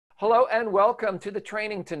Hello and welcome to the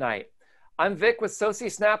training tonight. I'm Vic with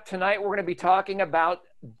𝗕𝗕𝗍𝗱. Tonight we're going to be talking about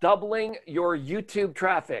doubling your YouTube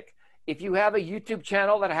traffic. If you have a YouTube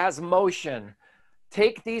channel that has motion,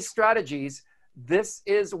 take these strategies. This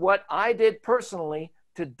is what I did personally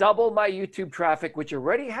to double my YouTube traffic, which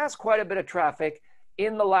already has quite a bit of traffic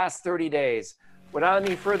in the last 30 days. Without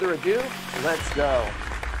any further ado, let's go.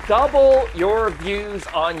 Double your views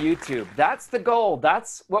on YouTube. That's the goal.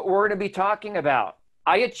 That's what we're going to be talking about.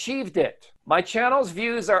 I achieved it. My channel's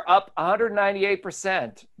views are up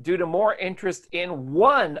 198% due to more interest in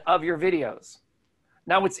one of your videos.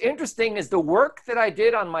 Now, what's interesting is the work that I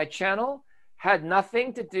did on my channel had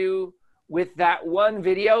nothing to do with that one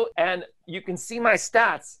video. And you can see my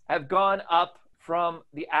stats have gone up from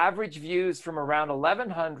the average views from around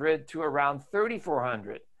 1,100 to around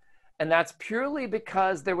 3,400. And that's purely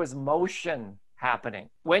because there was motion happening.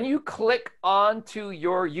 When you click onto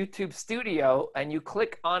your YouTube studio and you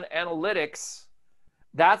click on analytics,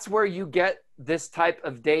 that's where you get this type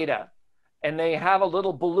of data. And they have a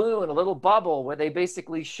little balloon, a little bubble where they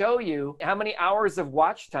basically show you how many hours of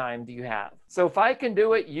watch time do you have. So if I can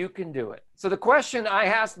do it, you can do it. So the question I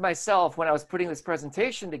asked myself when I was putting this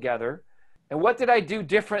presentation together, and what did I do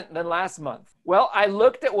different than last month? Well, I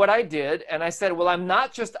looked at what I did and I said, well, I'm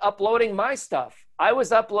not just uploading my stuff. I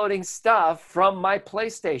was uploading stuff from my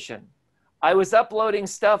PlayStation. I was uploading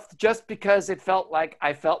stuff just because I felt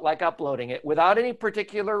like uploading it without any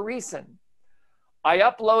particular reason. I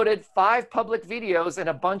uploaded 5 public videos and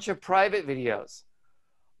a bunch of private videos.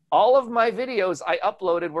 All of my videos I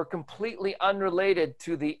uploaded were completely unrelated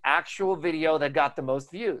to the actual video that got the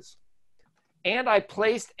most views. And I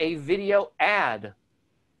placed a video ad.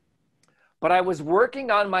 But I was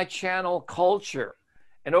working on my channel culture.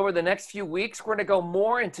 And over the next few weeks, we're going to go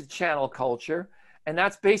more into channel culture. And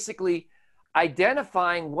that's basically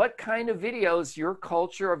identifying what kind of videos your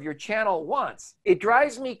culture of your channel wants. It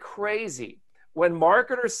drives me crazy when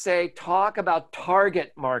marketers say, talk about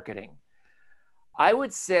target marketing. I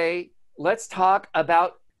would say, let's talk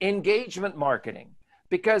about engagement marketing.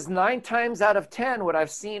 Because 9 times out of 10, what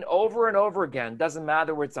I've seen over and over again, doesn't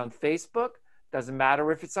matter whether it's on Facebook, doesn't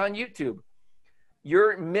matter if it's on YouTube,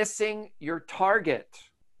 you're missing your target.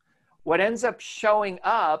 What ends up showing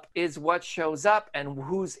up is what shows up and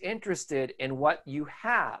who's interested in what you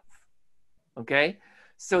have, okay?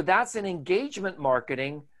 So that's an engagement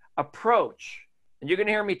marketing approach. And you're gonna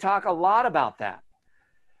hear me talk a lot about that.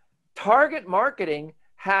 Target marketing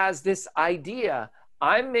has this idea,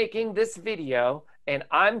 I'm making this video and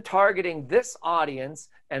I'm targeting this audience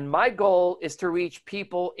and my goal is to reach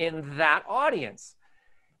people in that audience.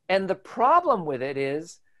 And the problem with it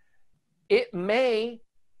is it may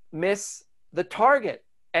miss the target.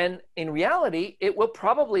 And in reality, it will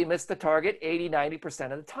probably miss the target 80,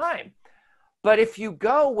 90% of the time. But if you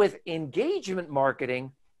go with engagement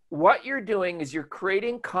marketing, what you're doing is you're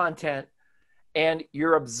creating content and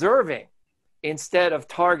you're observing instead of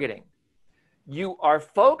targeting. You are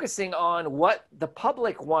focusing on what the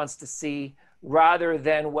public wants to see rather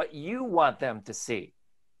than what you want them to see.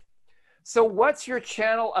 So what's your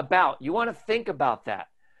channel about? You want to think about that.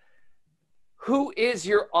 Who is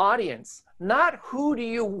your audience? Not who do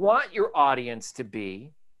you want your audience to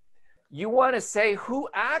be. You want to say who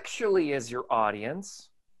actually is your audience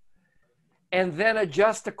and then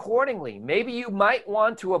adjust accordingly. Maybe you might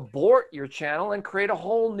want to abort your channel and create a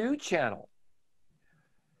whole new channel.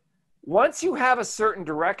 Once you have a certain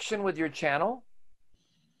direction with your channel,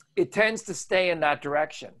 it tends to stay in that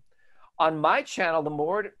direction. On my channel,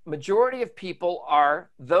 the majority of people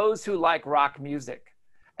are those who like rock music.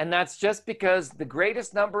 And that's just because the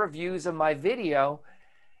greatest number of views of my video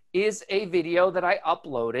is a video that I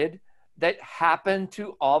uploaded that happened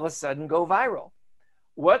to all of a sudden go viral.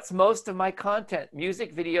 What's most of my content?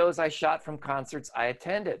 Music videos I shot from concerts I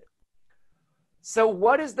attended. So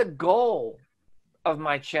what is the goal of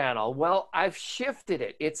my channel? Well, I've shifted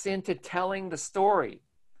it. It's into telling the story.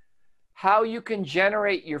 How you can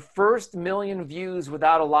generate your first 1 million views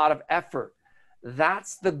without a lot of effort.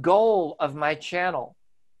 That's the goal of my channel.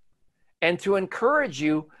 And to encourage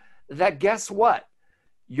you that guess what?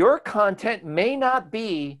 Your content may not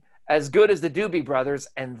be as good as the Doobie Brothers,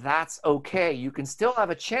 and that's okay. You can still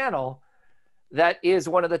have a channel that is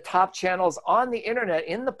one of the top channels on the internet,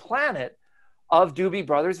 in the planet, of Doobie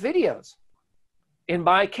Brothers videos. In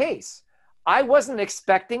my case, I wasn't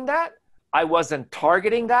expecting that. I wasn't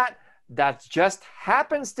targeting that. That just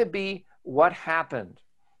happens to be what happened.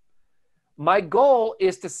 My goal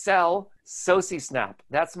is to sell 𝗕𝗕𝗍𝗱.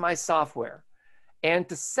 That's my software. And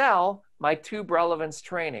to sell my Tube Relevance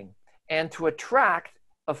training and to attract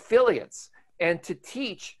affiliates and to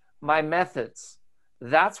teach my methods.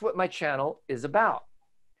 That's what my channel is about.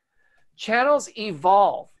 Channels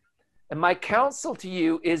evolve. And my counsel to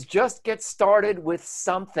you is just get started with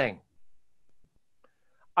something.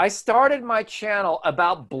 I started my channel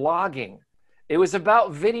about blogging. It was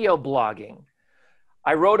about video blogging.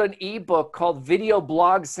 I wrote an ebook called Video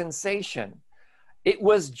Blog Sensation. It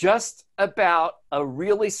was just about a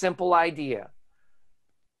really simple idea.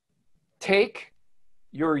 Take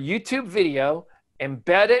your YouTube video,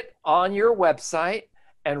 embed it on your website,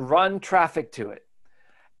 and run traffic to it.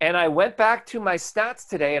 And I went back to my stats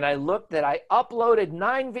today and I looked that I uploaded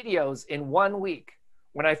 9 videos in 1 week.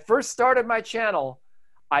 When I first started my channel,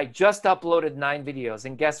 I just uploaded 9 videos.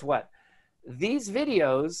 And guess what? These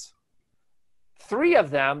videos, 3 of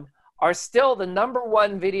them are still the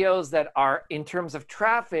 #1 videos that are in terms of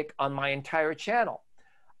traffic on my entire channel.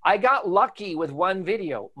 I got lucky with 1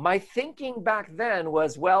 video. My thinking back then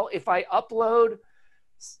was, well, if I upload,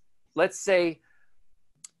 let's say,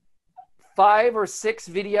 5 or 6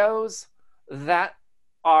 videos that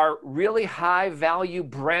are really high value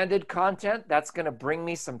branded content, that's going to bring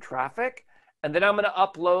me some traffic. And then I'm going to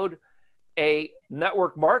upload a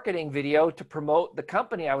network marketing video to promote the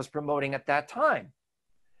company I was promoting at that time.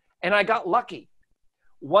 And I got lucky.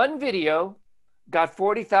 1 video got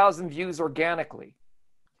 40,000 views organically.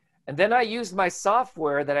 And then I used my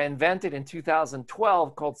software that I invented in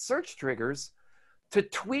 2012 called Search Triggers to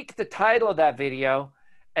tweak the title of that video.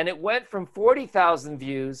 And it went from 40,000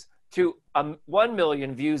 views to 1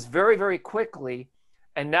 million views very, very quickly.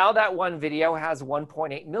 And now that 1 video has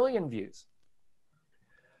 1.8 million views.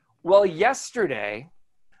 Well, yesterday,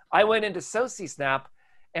 I went into 𝗕cie𝗹𝗱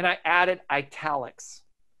and I added italics.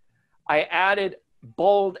 I added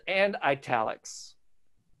bold and italics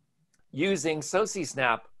using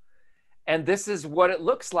𝗕cie𝗹𝗱. And this is what it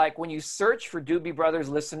looks like when you search for Doobie Brothers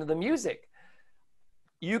Listen to the Music.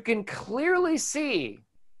 You can clearly see,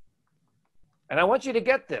 and I want you to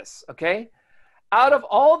get this, okay? Out of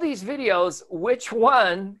all these videos, which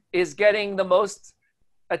one is getting the most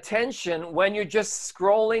attention when you're just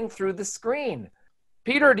scrolling through the screen?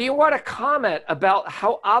 Peter, do you want to comment about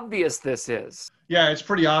how obvious this is? Yeah, it's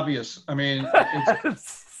pretty obvious. I mean,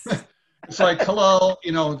 it's like, hello,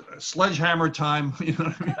 you know, sledgehammer time. You know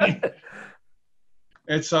what I mean?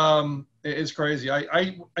 It's crazy.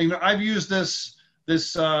 I've used this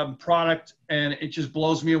product and it just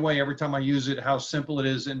blows me away every time I use it, how simple it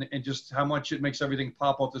is and just how much it makes everything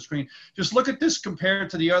pop off the screen. Just look at this compared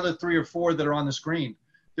to the other 3 or 4 that are on the screen.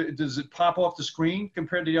 Does it pop off the screen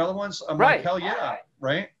compared to the other ones? I'm right. Like, hell yeah,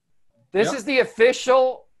 right? This is the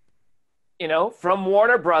official, you know, from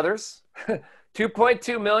Warner Brothers,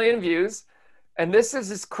 2.2 million views. And this is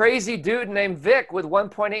this crazy dude named Vic with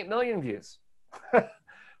 1.8 million views,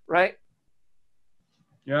 right?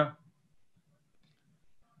 Yeah.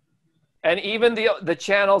 And even the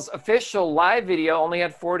channel's official live video only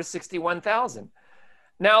had 4 to 61,000.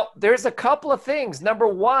 Now, there's a couple of things. Number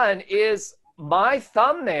 1 is my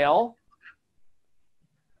thumbnail.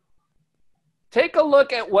 Take a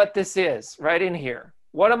look at what this is right in here.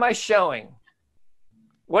 What am I showing?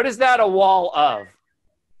 What is that a wall of?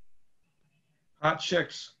 Hot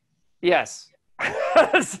chicks. Yes.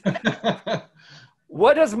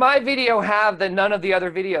 What does my video have that none of the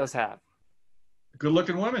other videos have? Good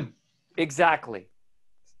looking women. Exactly.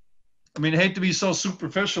 I mean, I hate to be so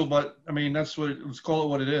superficial, but I mean, that's what, let's call it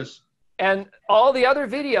what it is. And all the other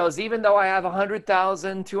videos, even though I have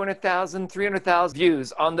 100,000, 200,000, 300,000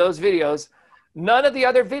 views on those videos, none of the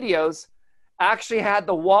other videos actually had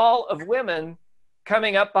the wall of women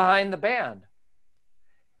coming up behind the band.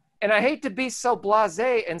 And I hate to be so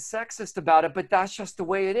blasé and sexist about it, but that's just the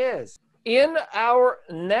way it is. In our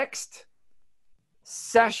next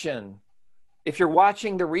session, if you're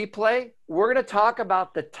watching the replay, we're going to talk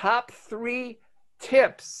about the top 3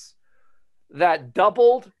 tips that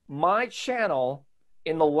doubled my channel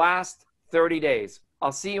in the last 30 days.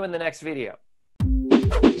 I'll see you in the next video.